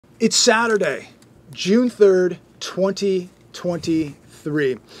It's Saturday, June 3rd,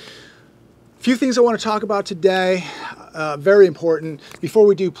 2023. A few things I want to talk about today, very important. Before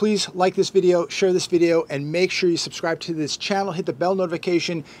we do, please like this video, share this video, and make sure you subscribe to this channel. Hit the bell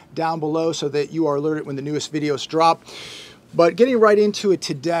notification down below so that you are alerted when the newest videos drop. But getting right into it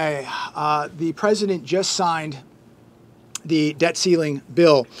today, the president just signed the debt ceiling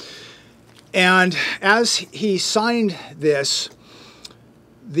bill. And as he signed this,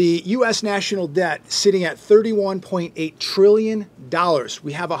 the U.S. national debt sitting at $31.8 trillion.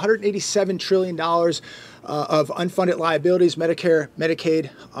 We have $187 trillion of unfunded liabilities, Medicare, Medicaid,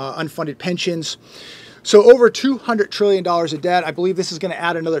 unfunded pensions. So over $200 trillion of debt. I believe this is going to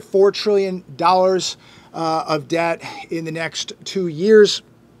add another $4 trillion of debt in the next 2 years.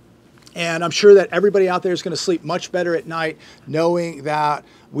 And I'm sure that everybody out there is going to sleep much better at night knowing that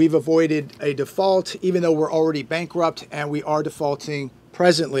we've avoided a default, even though we're already bankrupt and we are defaulting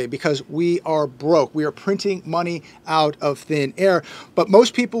presently because we are broke. We are printing money out of thin air. But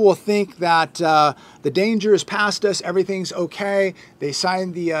most people will think that the danger is past us. Everything's okay. They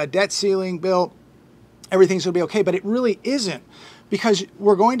signed the debt ceiling bill. Everything's going to be okay. But it really isn't, because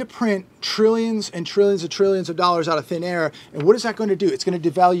we're going to print trillions and trillions of dollars out of thin air. And what is that going to do? It's going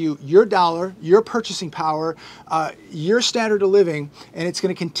to devalue your dollar, your purchasing power, your standard of living, and it's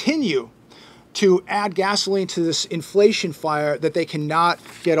going to continue to add gasoline to this inflation fire that they cannot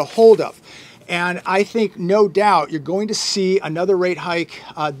get a hold of. And I think, no doubt, you're going to see another rate hike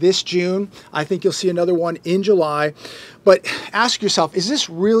this June. I think you'll see another one in July. But ask yourself, is this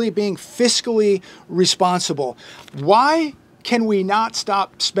really being fiscally responsible? Why can we not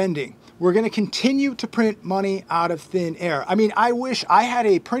stop spending? We're going to continue to print money out of thin air. I mean, I wish I had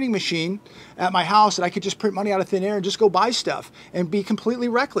a printing machine at my house that I could just print money out of thin air and just go buy stuff and be completely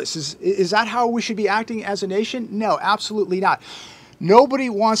reckless. Is that how we should be acting as a nation? No, absolutely not. Nobody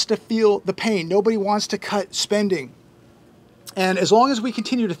wants to feel the pain. Nobody wants to cut spending. And as long as we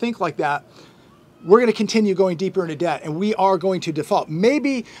continue to think like that, we're going to continue going deeper into debt, and we are going to default.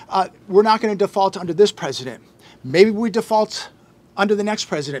 Maybe we're not going to default under this president. Maybe we default under the next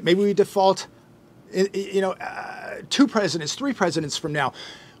president. Maybe we default, 2 presidents, 3 presidents from now.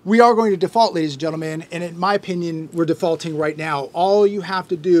 We are going to default, ladies and gentlemen, and in my opinion, we're defaulting right now. All you have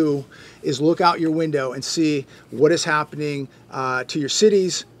to do is look out your window and see what is happening to your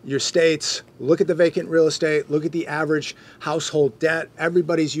cities, your states. Look at the vacant real estate. Look at the average household debt.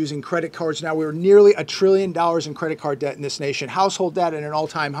 Everybody's using credit cards now. We're nearly $1 trillion in credit card debt in this nation. Household debt at an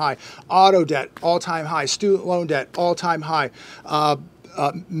all-time high. Auto debt, all-time high. Student loan debt, all-time high.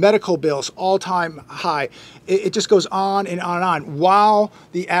 Medical bills, all-time high. It just goes on and on and on, while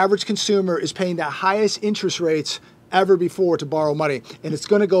the average consumer is paying the highest interest rates ever before to borrow money. And it's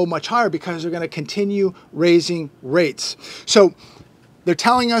going to go much higher because they're going to continue raising rates. So they're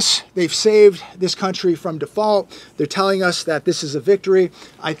telling us they've saved this country from default. They're telling us that this is a victory.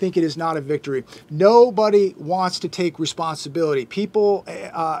 I think it is not a victory. Nobody wants to take responsibility. People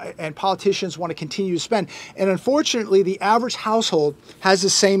and politicians want to continue to spend. And unfortunately, the average household has the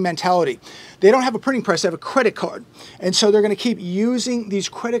same mentality. They don't have a printing press, they have a credit card. And so they're going to keep using these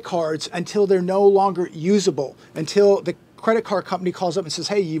credit cards until they're no longer usable, until the credit card company calls up and says,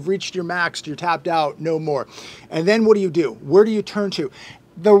 hey, you've reached your max, you're tapped out, no more. And then what do? Where do you turn to?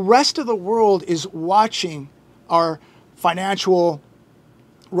 The rest of the world is watching our financial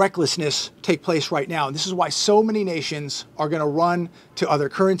recklessness take place right now. And this is why so many nations are going to run to other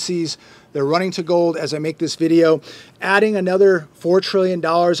currencies. They're running to gold as I make this video, adding another $4 trillion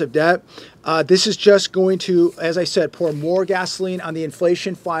of debt. This is just going to, as I said, pour more gasoline on the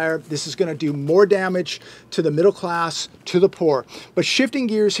inflation fire. This is going to do more damage to the middle class, to the poor. But shifting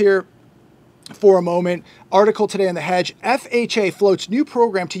gears here for a moment, article today on The Hedge, FHA floats new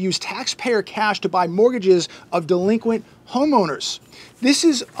program to use taxpayer cash to buy mortgages of delinquent homeowners. This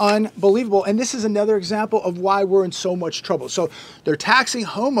is unbelievable, and this is another example of why we're in so much trouble. So they're taxing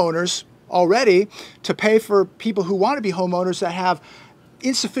homeowners already to pay for people who want to be homeowners that have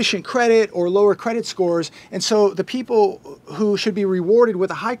insufficient credit or lower credit scores. And so the people who should be rewarded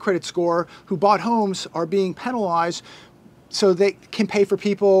with a high credit score who bought homes are being penalized so they can pay for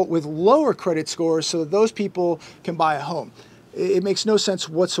people with lower credit scores so that those people can buy a home. It makes no sense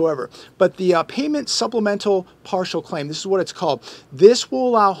whatsoever. But the payment supplemental partial claim, this is what it's called. This will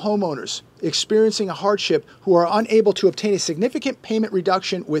allow homeowners experiencing a hardship who are unable to obtain a significant payment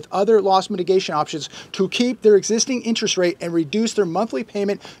reduction with other loss mitigation options to keep their existing interest rate and reduce their monthly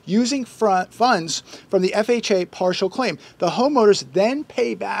payment using funds from the FHA partial claim. The homeowners then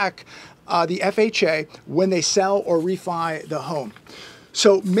pay back the FHA when they sell or refi the home.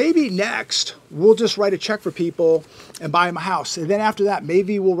 So maybe next we'll just write a check for people and buy them a house. And then after that,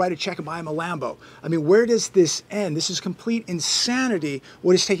 maybe we'll write a check and buy them a Lambo. I mean, where does this end? This is complete insanity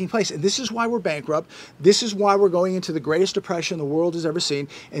what is taking place. And this is why we're bankrupt. This is why we're going into the greatest depression the world has ever seen.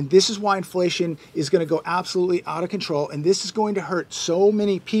 And this is why inflation is going to go absolutely out of control. And this is going to hurt so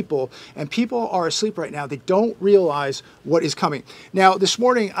many people. And people are asleep right now. They don't realize what is coming. Now, this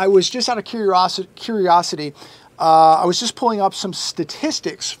morning, I was just out of curiosity, I was just pulling up some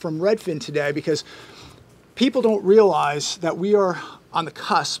statistics from Redfin today because people don't realize that we are on the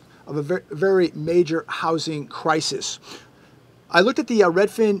cusp of a very major housing crisis. I looked at the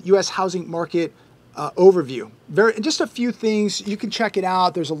Redfin U.S. housing market overview. Just a few things. You can check it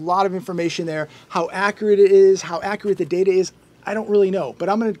out. There's a lot of information there. How accurate it is, how accurate the data is, I don't really know, but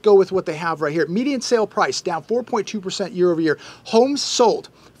I'm going to go with what they have right here. Median sale price down 4.2% year over year. Homes sold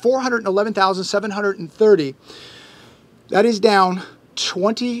 411,730. That is down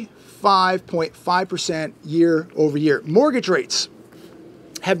 25.5% year over year. Mortgage rates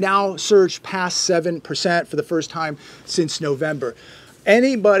have now surged past 7% for the first time since November.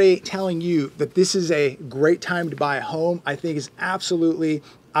 Anybody telling you that this is a great time to buy a home, I think is absolutely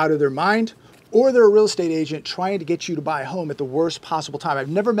out of their mind, or they're a real estate agent trying to get you to buy a home at the worst possible time. I've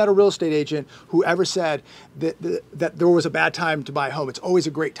never met a real estate agent who ever said that there was a bad time to buy a home. It's always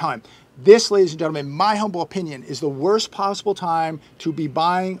a great time. This, ladies and gentlemen, my humble opinion, is the worst possible time to be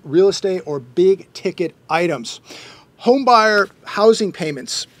buying real estate or big ticket items. Home buyer housing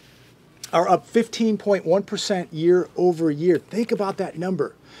payments are up 15.1% year over year. Think about that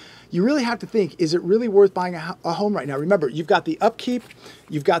number. You really have to think, is it really worth buying a home right now? Remember, you've got the upkeep,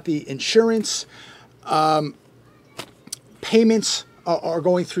 you've got the insurance, payments are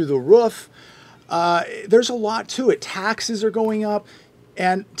going through the roof. There's a lot to it. Taxes are going up.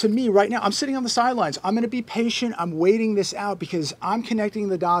 And to me right now, I'm sitting on the sidelines. I'm going to be patient. I'm waiting this out because I'm connecting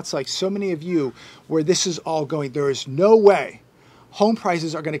the dots like so many of you where this is all going. There is no way home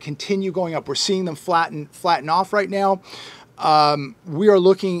prices are going to continue going up. We're seeing them flatten off right now. We are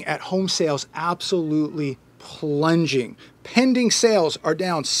looking at home sales absolutely plunging. Pending sales are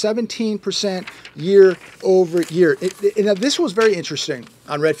down 17% year over year. Now, this was very interesting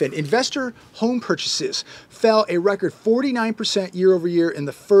on Redfin. Investor home purchases fell a record 49% year over year in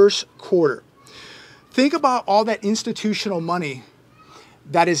the first quarter. Think about all that institutional money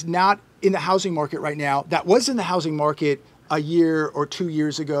that is not in the housing market right now, that was in the housing market a year or 2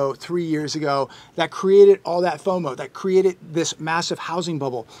 years ago, 3 years ago, that created all that FOMO, that created this massive housing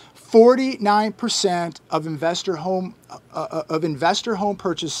bubble. 49% of investor home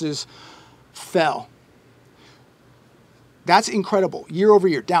purchases fell. That's incredible. Year over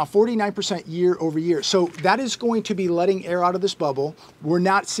year, down 49% year over year. So that is going to be letting air out of this bubble. We're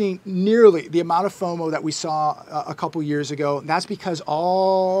not seeing nearly the amount of FOMO that we saw a couple years ago. That's because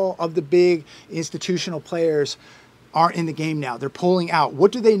all of the big institutional players aren't in the game now. They're pulling out.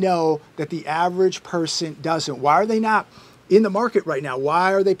 What do they know that the average person doesn't? Why are they not in the market right now?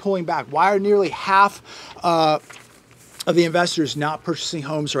 Why are they pulling back? Why are nearly half of the investors not purchasing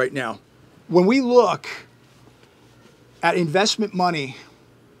homes right now? When we look at investment money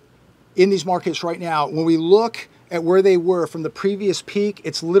in these markets right now, when we look at where they were from the previous peak,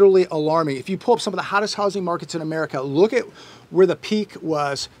 it's literally alarming. If you pull up some of the hottest housing markets in America, look at where the peak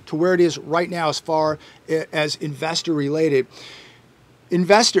was to where it is right now as far as investor related.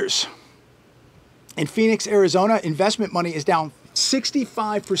 Investors in Phoenix, Arizona, investment money is down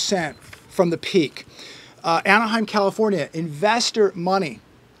 65% from the peak. Anaheim, California, investor money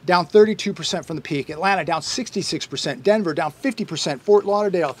down 32% from the peak. Atlanta down 66%. Denver down 50%. Fort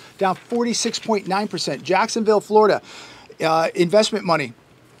Lauderdale down 46.9%. Jacksonville, Florida, investment money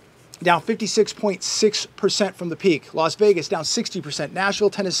down 56.6% from the peak. Las Vegas down 60%.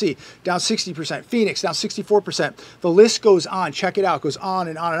 Nashville, Tennessee down 60%. Phoenix down 64%. The list goes on. Check it out. It goes on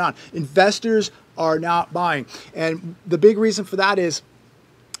and on and on. Investors are not buying. And the big reason for that is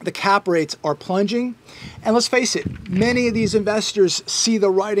the cap rates are plunging. And let's face it, many of these investors see the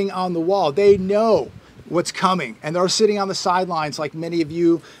writing on the wall. They know what's coming, and they're sitting on the sidelines like many of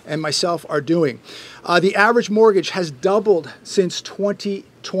you and myself are doing. The average mortgage has doubled since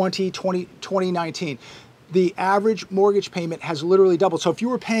 2019. The average mortgage payment has literally doubled. So if you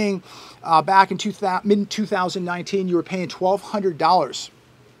were paying back in mid-2019, you were paying $1,200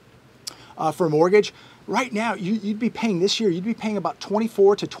 for a mortgage. Right now, you'd be paying this year, you'd be paying about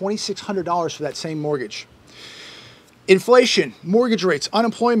 $2,400 to $2,600 for that same mortgage. Inflation, mortgage rates,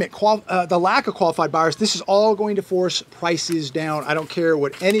 unemployment, the lack of qualified buyers, this is all going to force prices down. I don't care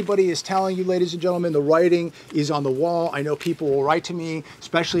what anybody is telling you, ladies and gentlemen, the writing is on the wall. I know people will write to me,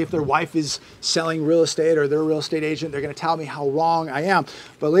 especially if their wife is selling real estate or they're a real estate agent. They're going to tell me how wrong I am.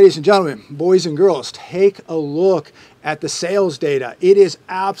 But ladies and gentlemen, boys and girls, take a look at the sales data. It is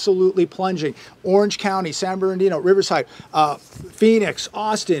absolutely plunging. Orange County, San Bernardino, Riverside, Phoenix,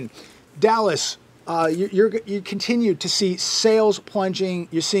 Austin, Dallas, you continue to see sales plunging.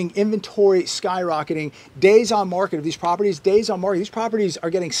 You're seeing inventory skyrocketing. Days on market of these properties, days on market. These properties are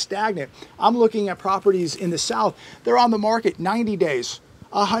getting stagnant. I'm looking at properties in the South. They're on the market 90 days,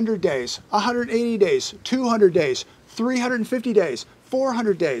 100 days, 180 days, 200 days, 350 days,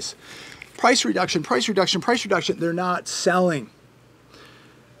 400 days. Price reduction, price reduction, price reduction. They're not selling.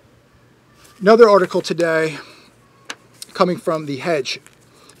 Another article today coming from The Hedge.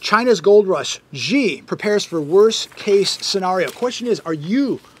 China's gold rush. Xi prepares for worst case scenario. Question is, are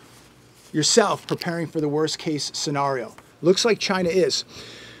you yourself preparing for the worst case scenario? Looks like China is.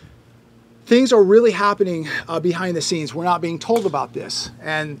 Things are really happening behind the scenes. We're not being told about this.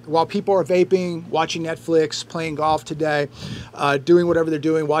 And while people are vaping, watching Netflix, playing golf today, doing whatever they're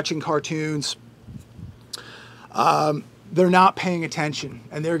doing, watching cartoons, they're not paying attention,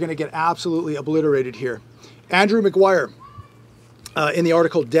 and they're going to get absolutely obliterated here. Andrew McGuire, in the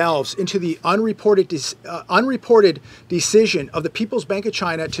article, delves into the unreported decision of the People's Bank of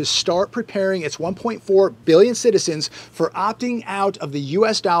China to start preparing its 1.4 billion citizens for opting out of the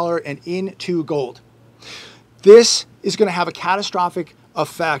US dollar and into gold. This is going to have a catastrophic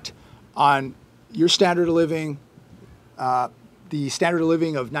effect on your standard of living, the standard of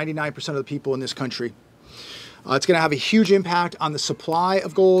living of 99% of the people in this country. It's going to have a huge impact on the supply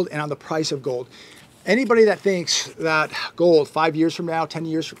of gold and on the price of gold. Anybody that thinks that gold 5 years from now, 10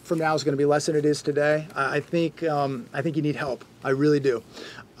 years from now is going to be less than it is today, I think you need help. I really do.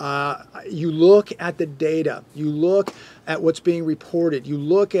 You look at the data, you look at what's being reported, you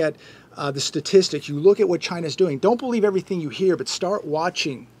look at the statistics, you look at what China's doing. Don't believe everything you hear, but start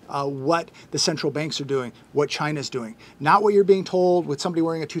watching what the central banks are doing, what China's doing. Not what you're being told with somebody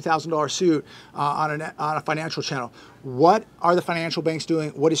wearing a $2,000 suit on a financial channel. What are the financial banks doing?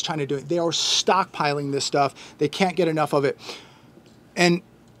 What is China doing? They are stockpiling this stuff. They can't get enough of it. And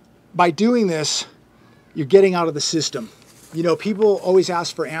by doing this, you're getting out of the system. You know, people always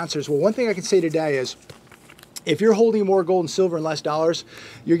ask for answers. Well, one thing I can say today is, if you're holding more gold and silver and less dollars,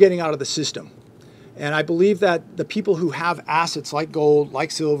 you're getting out of the system. And I believe that the people who have assets like gold, like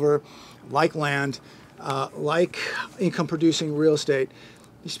silver, like land, like income-producing real estate,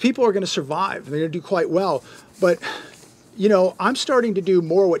 these people are going to survive. They're going to do quite well. But, you know, I'm starting to do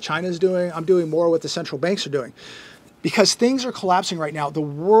more what China's doing. I'm doing more what the central banks are doing. Because things are collapsing right now. The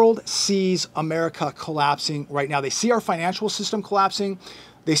world sees America collapsing right now. They see our financial system collapsing.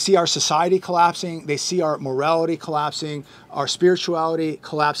 They see our society collapsing. They see our morality collapsing, our spirituality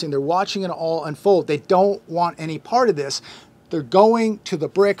collapsing. They're watching it all unfold. They don't want any part of this. They're going to the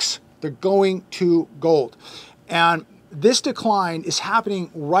bricks. They're going to gold. And this decline is happening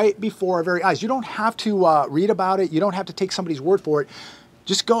right before our very eyes. You don't have to read about it. You don't have to take somebody's word for it.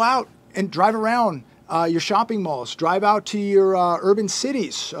 Just go out and drive around your shopping malls, drive out to your urban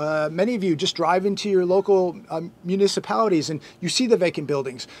cities. Many of you just drive into your local municipalities and you see the vacant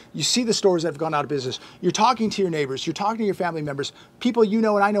buildings. You see the stores that have gone out of business. You're talking to your neighbors. You're talking to your family members. People you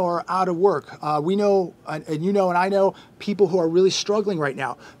know and I know are out of work. We know, and you know and I know, people who are really struggling right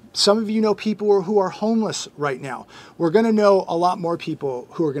now. Some of you know people who are homeless right now. We're going to know a lot more people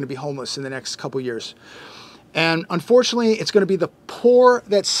who are going to be homeless in the next couple years. And unfortunately, it's going to be the poor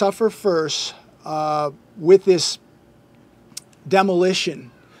that suffer first with this demolition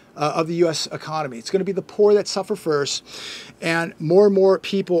of the U.S. economy. It's going to be the poor that suffer first, and more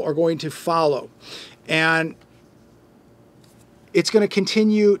people are going to follow. And it's going to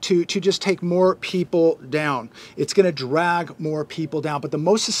continue to just take more people down. It's going to drag more people down. But the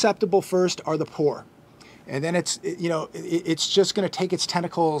most susceptible first are the poor. And then it's just going to take its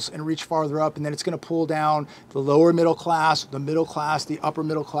tentacles and reach farther up, and then it's going to pull down the lower middle class, the upper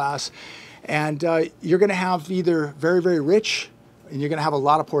middle class. And you're going to have either very, very rich, and you're going to have a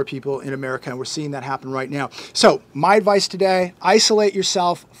lot of poor people in America, and we're seeing that happen right now. So my advice today, isolate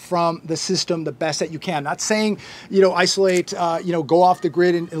yourself from the system the best that you can. Not saying, isolate, go off the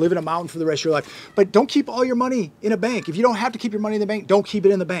grid and live in a mountain for the rest of your life. But don't keep all your money in a bank. If you don't have to keep your money in the bank, don't keep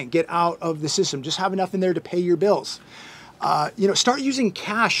it in the bank. Get out of the system. Just have enough in there to pay your bills. Start using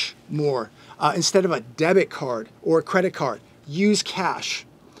cash more instead of a debit card or a credit card. Use cash.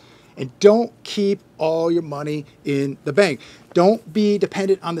 And don't keep all your money in the bank. Don't be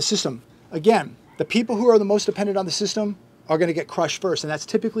dependent on the system. Again, The people who are the most dependent on the system are going to get crushed first. And that's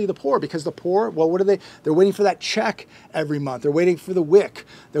typically the poor, because the poor, well, what are they? They're waiting for that check every month. They're waiting for the WIC.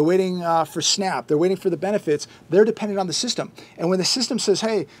 They're waiting for SNAP. They're waiting for the benefits. They're dependent on the system. And when the system says,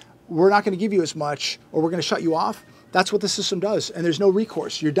 hey, we're not going to give you as much, or we're going to shut you off, that's what the system does. And there's no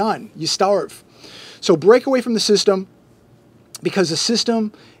recourse. You're done. You starve. So break away from the system, because the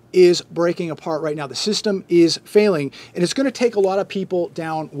system is breaking apart right now. The system is failing, and it's going to take a lot of people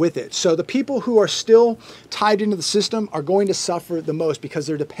down with it. So the people who are still tied into the system are going to suffer the most, because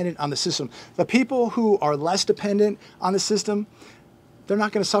they're dependent on the system. The people who are less dependent on the system, they're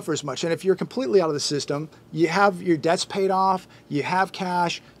not going to suffer as much. And if you're completely out of the system, you have your debts paid off, you have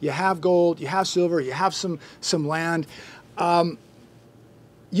cash, you have gold, you have silver, you have some land. You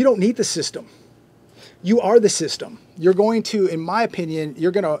don't need the system. You are the system. You're going to, in my opinion,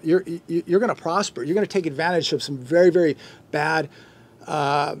 you're gonna prosper. You're gonna take advantage of some very, very bad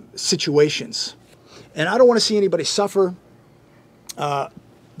situations. And I don't want to see anybody suffer, but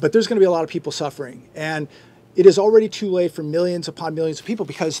there's going to be a lot of people suffering. And it is already too late for millions upon millions of people,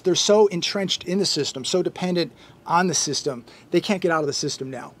 because they're so entrenched in the system, so dependent on the system, they can't get out of the system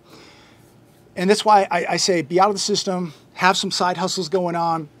now. And that's why I say be out of the system, have some side hustles going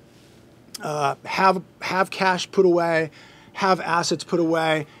on. Have cash put away, have assets put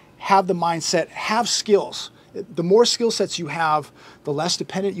away, have the mindset, have skills. The more skill sets you have, the less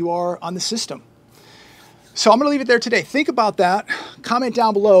dependent you are on the system. So I'm going to leave it there today. Think about that. Comment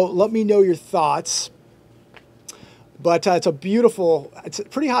down below. Let me know your thoughts. But it's a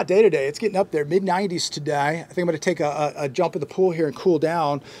pretty hot day today. It's getting up there, mid-90s today. I think I'm going to take a jump in the pool here and cool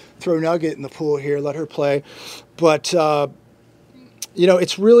down, throw Nugget in the pool here, let her play. But, you know,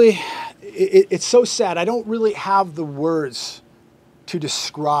 it's really... It's so sad. I don't really have the words to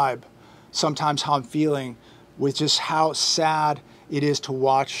describe sometimes how I'm feeling with just how sad it is to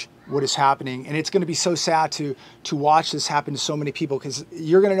watch what is happening. And it's going to be so sad to watch this happen to so many people, because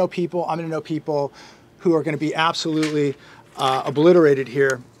you're going to know people, I'm going to know people who are going to be absolutely obliterated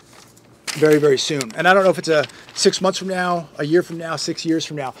here very, very soon. And I don't know if it's 6 months from now, a year from now, 6 years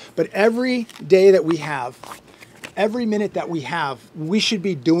from now, but every day that we have, every minute that we have, we should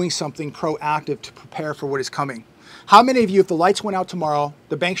be doing something proactive to prepare for what is coming. How many of you, if the lights went out tomorrow,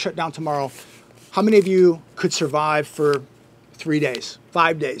 the bank shut down tomorrow, how many of you could survive for 3 days,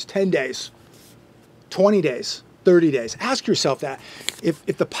 5 days, 10 days, 20 days, 30 days? Ask yourself that. If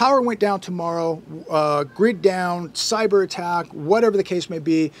the power went down tomorrow, grid down, cyber attack, whatever the case may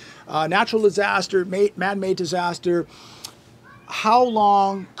be, natural disaster, man-made disaster, how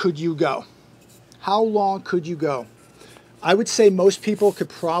long could you go? How long could you go? I would say most people could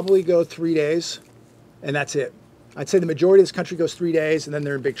probably go 3 days, and that's it. I'd say the majority of this country goes 3 days, and then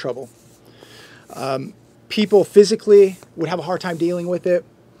they're in big trouble. People physically would have a hard time dealing with it.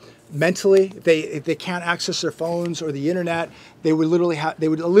 Mentally, if they can't access their phones or the internet, they would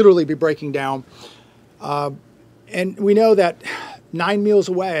literally be breaking down. And we know that 9 meals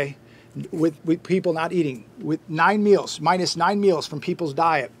away, with people not eating, with 9 meals, minus 9 meals from people's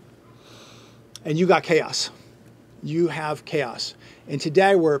diet, and you got chaos. You have chaos. And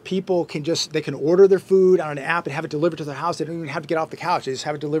today, where people can they can order their food on an app and have it delivered to their house. They don't even have to get off the couch. They just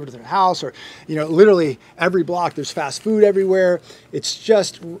have it delivered to their house, or, you know, literally every block, there's fast food everywhere. It's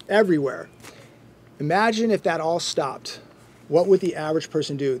just everywhere. Imagine if that all stopped. What would the average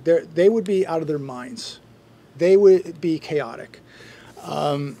person do? They would be out of their minds. They would be chaotic.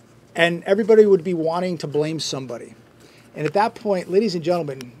 And everybody would be wanting to blame somebody. And at that point, ladies and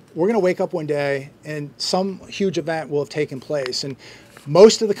gentlemen, we're going to wake up one day and some huge event will have taken place. And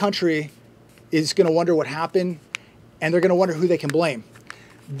most of the country is going to wonder what happened, and they're going to wonder who they can blame.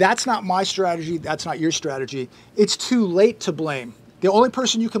 That's not my strategy. That's not your strategy. It's too late to blame. The only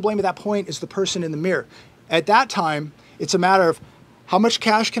person you can blame at that point is the person in the mirror. At that time, it's a matter of how much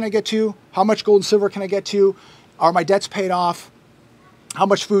cash can I get to? How much gold and silver can I get to? Are my debts paid off? How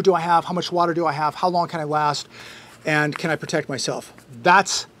much food do I have? How much water do I have? How long can I last? And can I protect myself?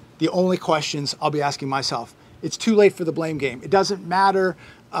 That's the only questions I'll be asking myself. It's too late for the blame game. It doesn't matter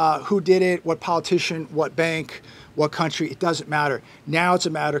who did it, what politician, what bank, what country. It doesn't matter. Now it's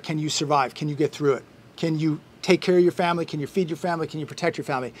a matter, can you survive? Can you get through it? Can you take care of your family? Can you feed your family? Can you protect your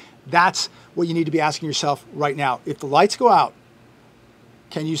family? That's what you need to be asking yourself right now. If the lights go out,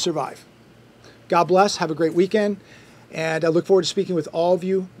 can you survive? God bless. Have a great weekend. And I look forward to speaking with all of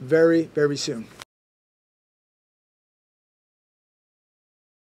you very, very soon.